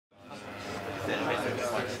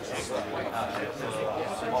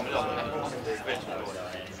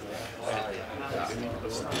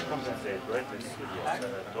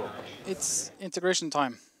It's integration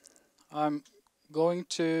time. I'm going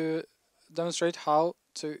to demonstrate how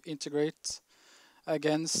to integrate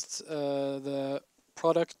against the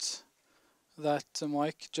product that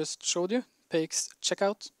Mike just showed you, PayEx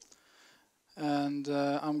Checkout. And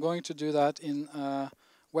I'm going to do that in a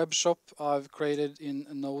web shop I've created in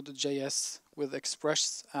Node.js with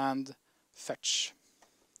Express and Fetch.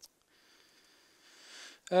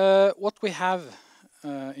 What we have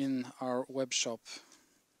in our web shop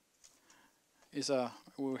is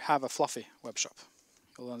we have a fluffy web shop.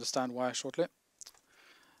 You'll understand why shortly.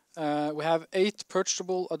 We have 8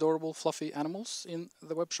 purchasable, adorable, fluffy animals in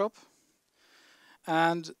the web shop.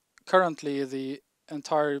 And currently the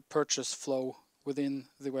entire purchase flow within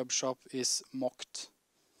the web shop is mocked.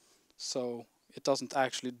 So it doesn't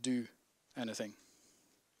actually do anything.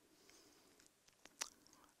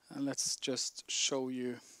 And let's just show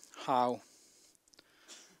you how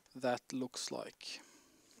that looks like.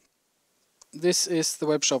 This is the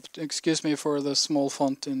web shop. Excuse me for the small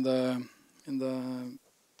font in the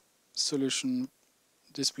solution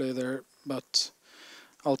display there, but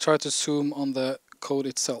I'll try to zoom on the code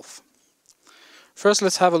itself. First,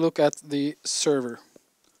 let's have a look at the server.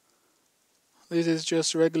 This is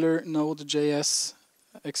just regular Node.js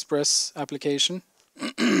Express application.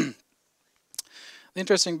 The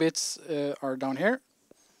interesting bits are down here.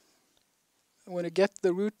 When we get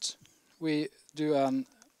the root, we do an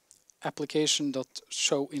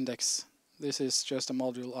application.showIndex. This is just a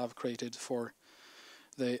module I've created for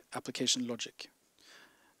the application logic.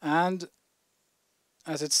 And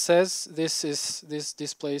as it says, this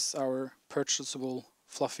displays our purchasable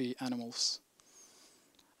fluffy animals.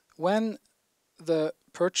 When the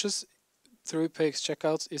purchase through PayEx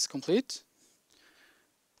Checkout is complete,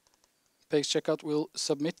 PayEx Checkout will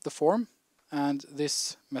submit the form, and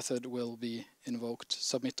this method will be invoked,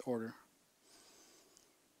 submit order.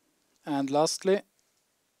 And lastly,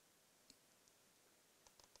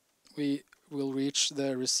 we will reach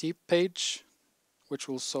the receipt page, which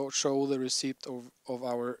will show the receipt of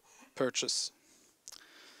our purchase.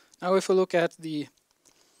 Now if we look at the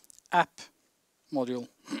app module,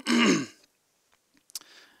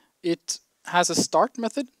 it has a start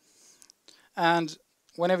method, and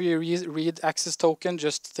whenever you read access token,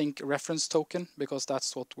 just think reference token, because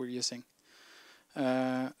that's what we're using.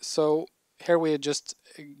 So here we just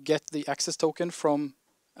get the access token from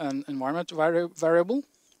an environment variable,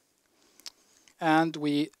 and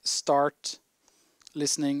we start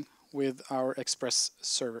listening with our Express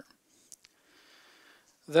server.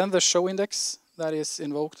 Then the show index that is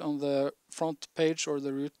invoked on the front page or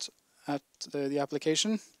the root at the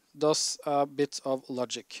application does a bit of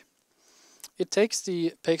logic. It takes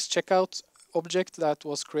the PayEx Checkout object that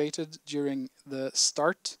was created during the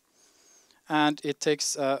start, and it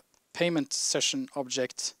takes a payment session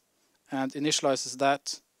object and initializes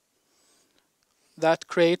that. That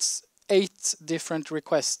creates 8 different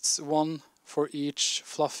requests, one for each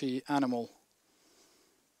fluffy animal.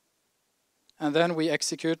 And then we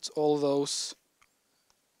execute all those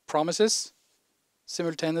promises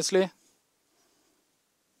simultaneously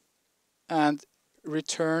and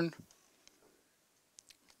return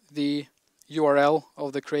the URL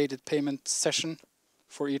of the created payment session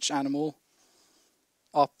for each animal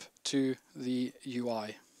up to the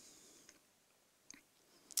UI.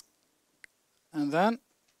 And then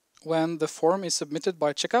when the form is submitted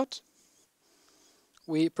by checkout,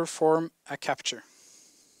 we perform a capture.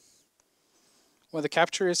 When the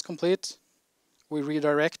capture is complete, we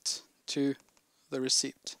redirect to the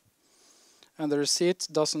receipt. And the receipt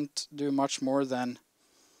doesn't do much more than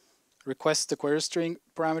request the query string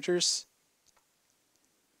parameters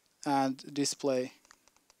and display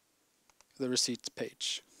the receipt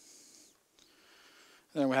page.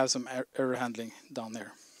 Then we have some error handling down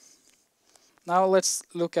there. Now let's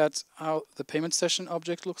look at how the payment session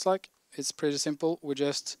object looks like. It's pretty simple. We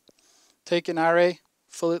just take an array,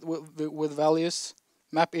 fill it with values,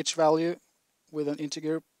 map each value with an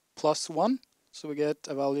integer +1, so we get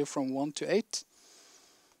a value from 1 to 8.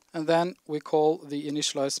 And then we call the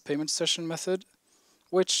initialize payment session method,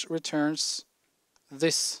 which returns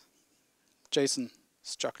this JSON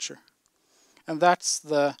structure. And that's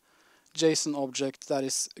the JSON object that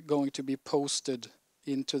is going to be posted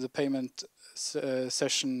into the payment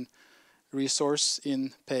session resource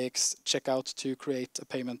in PayEx Checkout to create a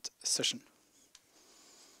payment session.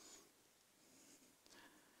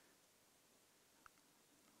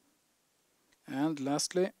 And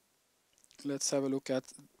lastly, let's have a look at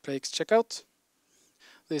PayEx Checkout.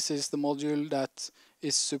 This is the module that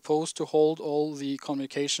is supposed to hold all the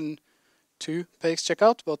communication to PayEx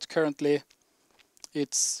Checkout, but currently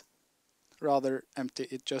it's rather empty.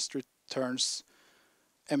 It just returns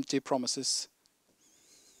empty promises,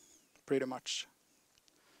 pretty much.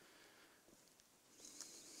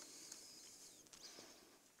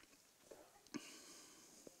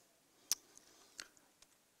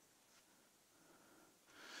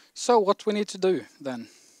 So what we need to do then?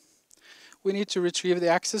 We need to retrieve the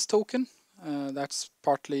access token. That's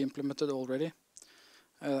partly implemented already.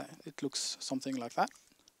 It looks something like that.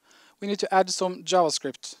 We need to add some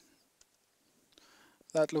JavaScript.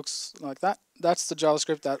 That looks like that. That's the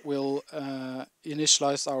JavaScript that will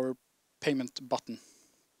initialize our payment button.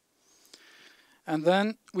 And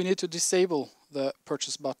then we need to disable the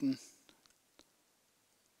purchase button.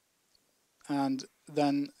 And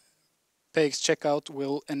then PayEx Checkout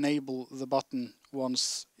will enable the button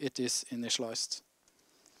once it is initialized.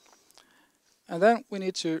 And then we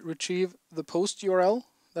need to retrieve the post URL.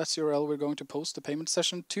 That's the URL we're going to post the payment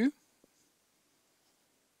session to.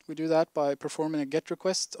 We do that by performing a GET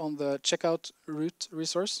request on the checkout root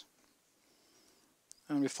resource.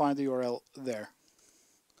 And we find the URL there.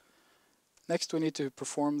 Next we need to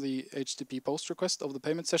perform the HTTP post request of the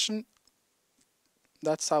payment session.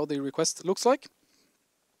 That's how the request looks like.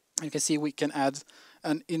 You can see we can add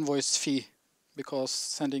an invoice fee because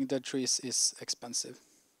sending dead trees is expensive.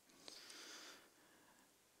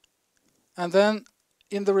 And then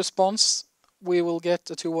in the response we will get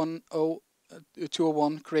a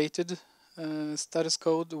 201 created status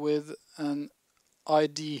code with an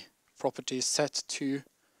ID property set to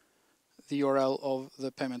the URL of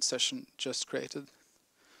the payment session just created.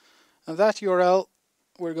 And that URL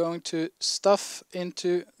we're going to stuff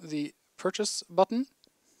into the purchase button.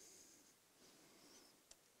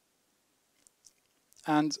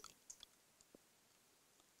 And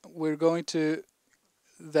we're going to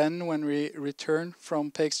then, when we return from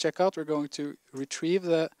PayEx Checkout, we're going to retrieve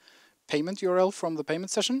the payment URL from the payment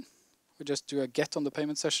session. We just do a get on the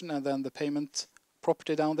payment session, and then the payment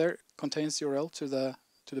property down there contains the URL to the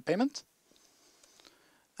payment.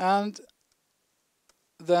 And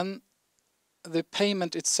then the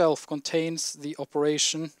payment itself contains the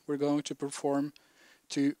operation we're going to perform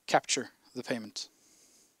to capture the payment.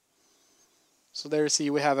 So there you see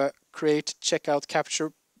we have a create checkout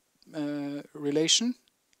capture relation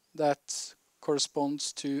that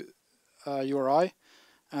corresponds to a URI,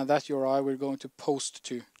 and that URI we're going to post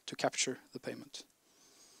to capture the payment.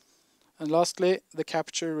 And lastly, the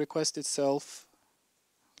capture request itself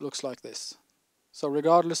looks like this. So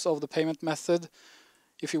regardless of the payment method,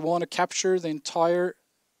 if you want to capture the entire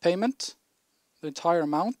payment, the entire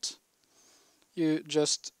amount, you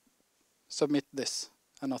just submit this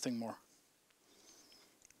and nothing more.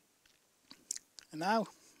 And now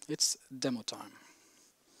it's demo time.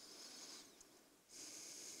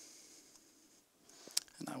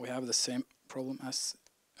 And now we have the same problem as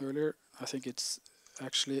earlier. I think it's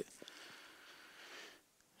actually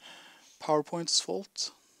PowerPoint's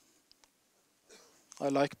fault. I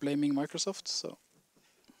like blaming Microsoft, so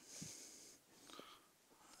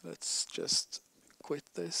let's just quit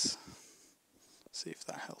this, see if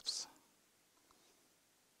that helps.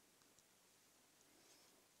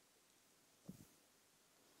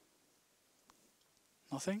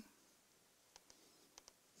 Nothing?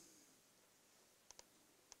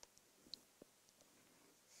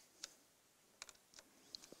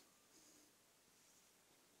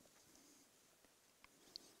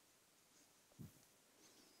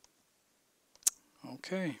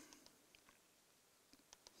 Okay.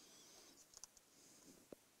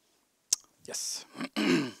 Yes.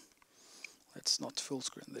 Let's not full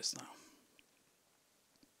screen this now.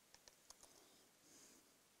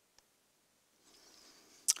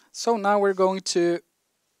 So now we're going to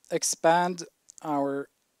expand our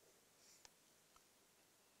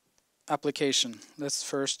application. Let's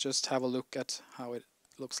first just have a look at how it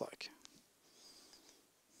looks like.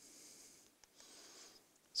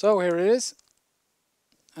 So here it is.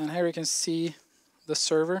 And here you can see the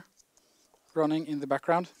server running in the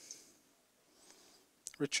background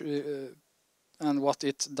and what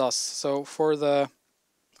it does. So for the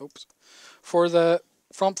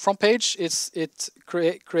front page, it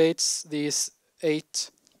creates these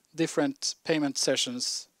 8 different payment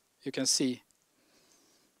sessions you can see.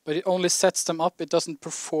 But it only sets them up. It doesn't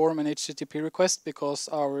perform an HTTP request because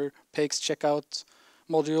our PayEx Checkout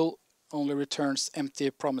module only returns empty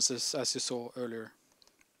promises, as you saw earlier.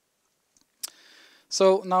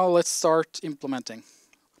 So now let's start implementing.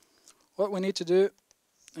 What we need to do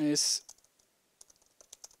is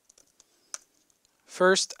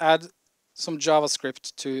first add some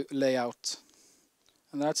JavaScript to lay out.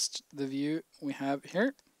 And that's the view we have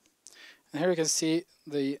here. And here you can see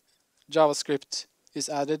the JavaScript is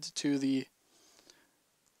added to the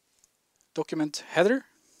document header.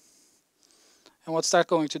 And what's that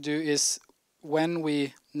going to do is when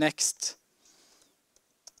we next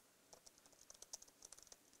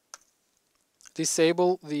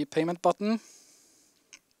disable the payment button,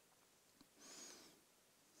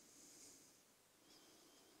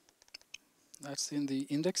 that's in the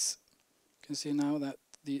index. You can see now that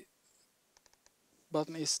the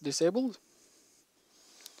button is disabled.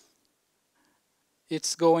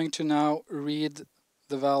 It's going to now read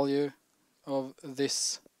the value of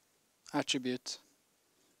this attribute.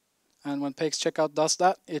 And when PayEx Checkout does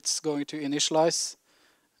that, it's going to initialize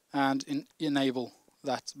and enable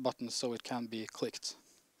that button so it can be clicked.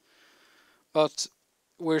 But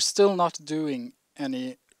we're still not doing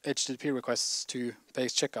any HTTP requests to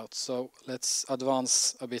PayEx Checkout, so let's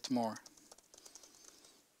advance a bit more.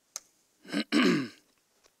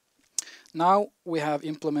 Now we have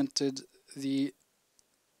implemented the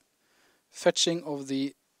fetching of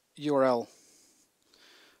the URL.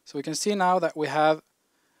 So we can see now that we have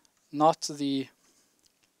not the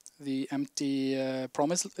empty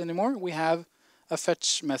promise anymore. We have a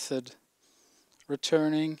fetch method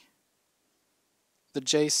returning the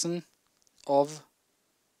JSON of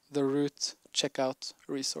the root checkout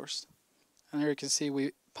resource. And here you can see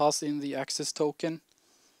we pass in the access token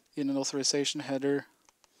in an authorization header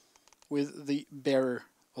with the bearer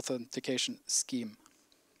authentication scheme.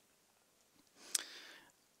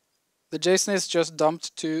 The JSON is just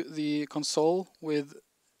dumped to the console with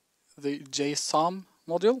the JSON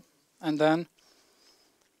module, and then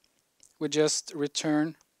we just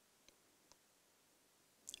return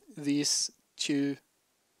these two,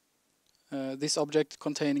 this object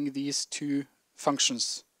containing these two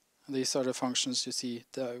functions. And these are the functions you see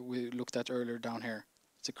that we looked at earlier down here: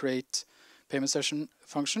 the create payment session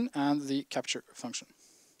function and the capture function.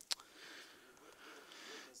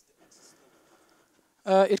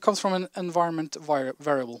 It comes from an environment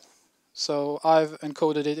variable. So I've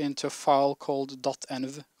encoded it into a file called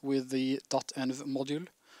 .env with the .env module,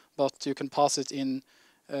 but you can pass it in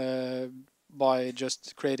by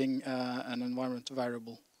just creating an environment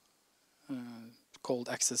variable called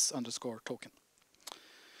access_token.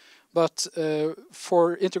 But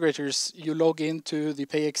for integrators, you log into the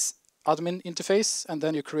PayEx admin interface, and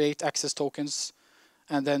then you create access tokens,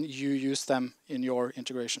 and then you use them in your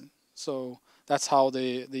integration. So that's how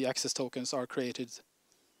the access tokens are created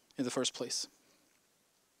in the first place.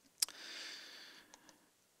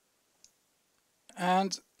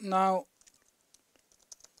 And now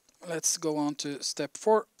let's go on to step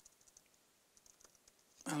 4,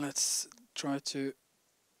 and let's try to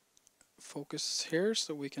focus here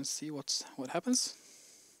so we can see what happens.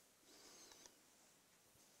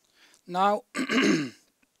 Now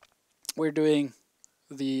we're doing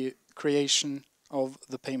the creation of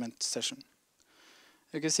the payment session.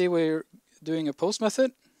 You can see we're doing a post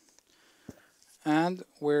method, and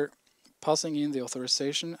we're passing in the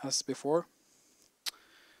authorization as before,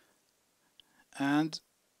 and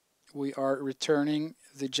we are returning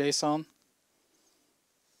the JSON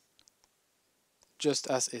just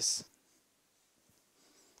as is.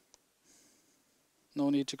 No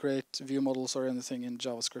need to create view models or anything in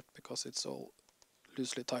JavaScript because it's all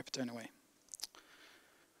loosely typed anyway.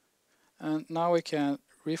 And now we can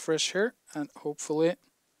refresh here, and hopefully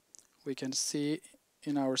we can see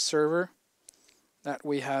in our server that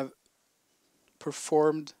we have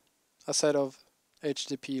performed a set of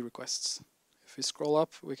HTTP requests. If we scroll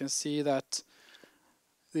up, we can see that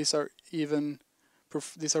these are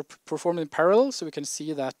performed in parallel, so we can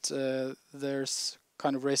see that there's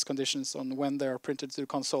kind of race conditions on when they are printed to the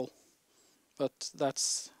console. But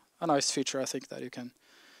that's a nice feature, I think, that you can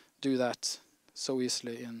do that so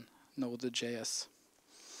easily in Node.js.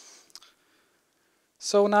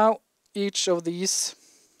 So now each of these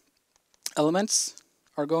elements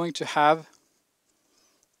are going to have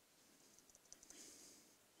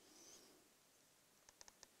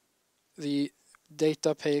the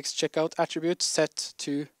data PayEx Checkout attribute set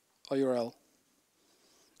to a URL.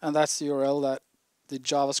 And that's the URL that the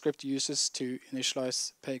JavaScript uses to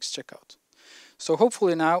initialize PayEx Checkout. So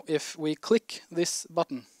hopefully now if we click this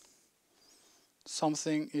button,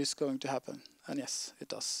 something is going to happen. And yes, it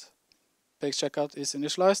does. PayEx Checkout is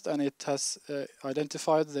initialized, and it has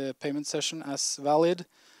identified the payment session as valid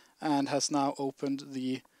and has now opened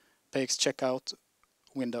the PayEx Checkout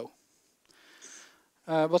window.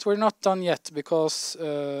 But we're not done yet, because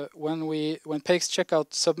when PayEx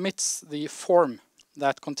Checkout submits the form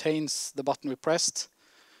that contains the button we pressed,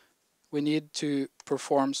 we need to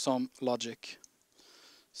perform some logic.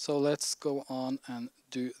 So let's go on and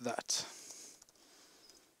do that.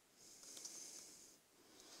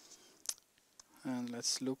 And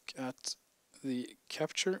let's look at the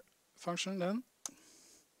capture function then.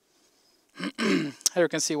 Here you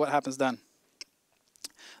can see what happens then.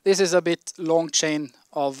 This is a bit long chain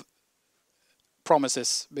of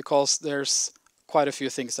promises because there's quite a few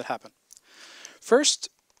things that happen. First,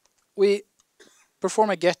 we perform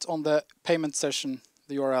a get on the payment session,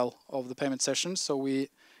 the URL of the payment session, so we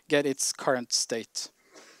get its current state.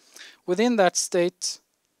 Within that state,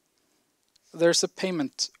 there's a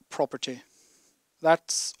payment property.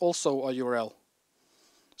 That's also a URL.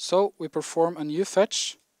 So we perform a new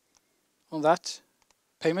fetch on that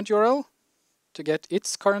payment URL to get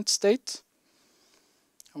its current state.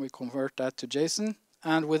 And we convert that to JSON.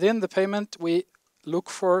 And within the payment, we look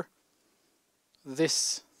for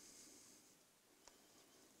this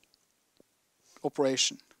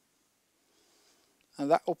operation. And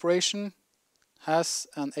that operation has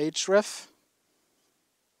an href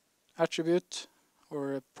attribute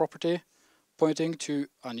or a property pointing to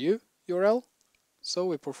a new URL. So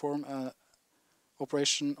we perform an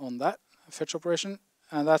operation on that, a fetch operation,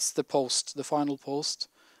 and that's the post, the final post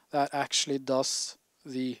that actually does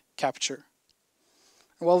the capture.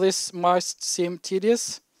 While this might seem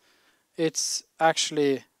tedious, it's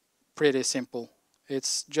actually pretty simple.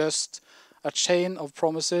 It's just a chain of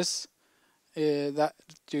promises that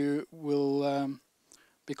you will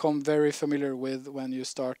become very familiar with when you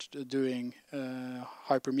start doing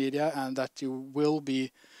hypermedia, and that you will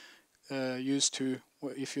be used to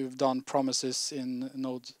if you've done promises in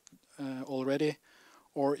Node already,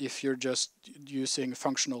 or if you're just using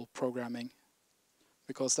functional programming,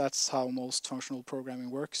 because that's how most functional programming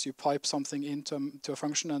works. You pipe something into a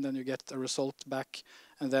function and then you get a result back,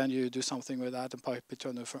 and then you do something with that and pipe it to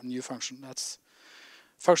a new function. That's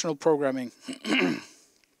functional programming.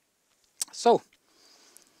 So,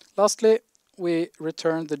 lastly, we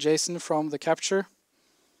return the JSON from the capture,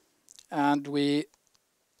 and we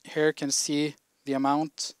here can see the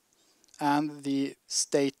amount and the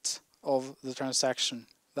state of the transaction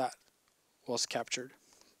that was captured.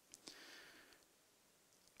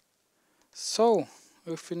 So,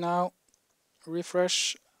 if we now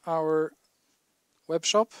refresh our web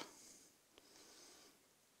shop,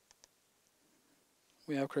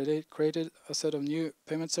 we have created a set of new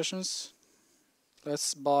payment sessions.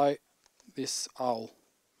 Let's buy this owl.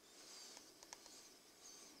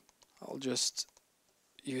 I'll just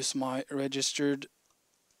use my registered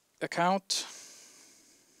account.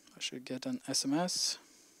 I should get an SMS.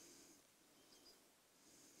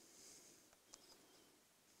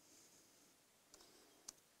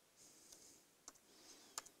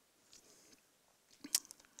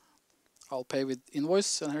 I'll pay with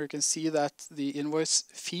invoice, and here you can see that the invoice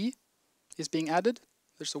fee is being added.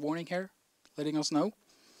 There's a warning here letting us know.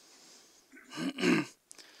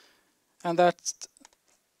 And that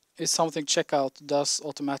is something Checkout does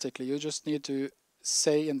automatically. You just need to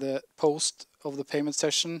say in the post of the payment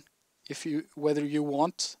session whether you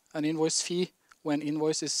want an invoice fee when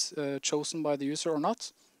invoice is chosen by the user or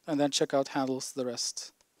not, and then Checkout handles the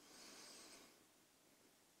rest.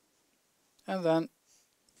 And then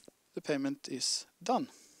the payment is done.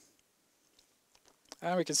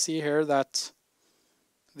 And we can see here that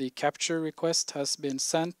the capture request has been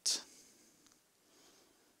sent.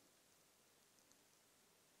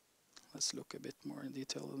 Let's look a bit more in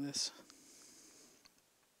detail on this.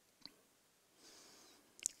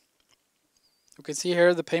 You can see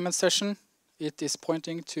here the payment session. It is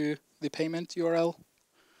pointing to the payment URL.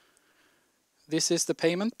 This is the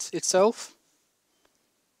payment itself.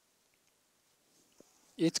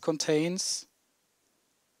 It contains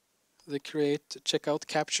the create checkout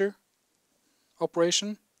capture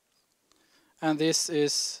operation, and this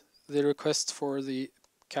is the request for the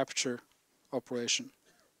capture operation.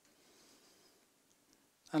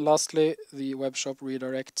 And lastly, the web shop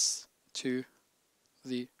redirects to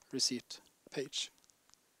the receipt page.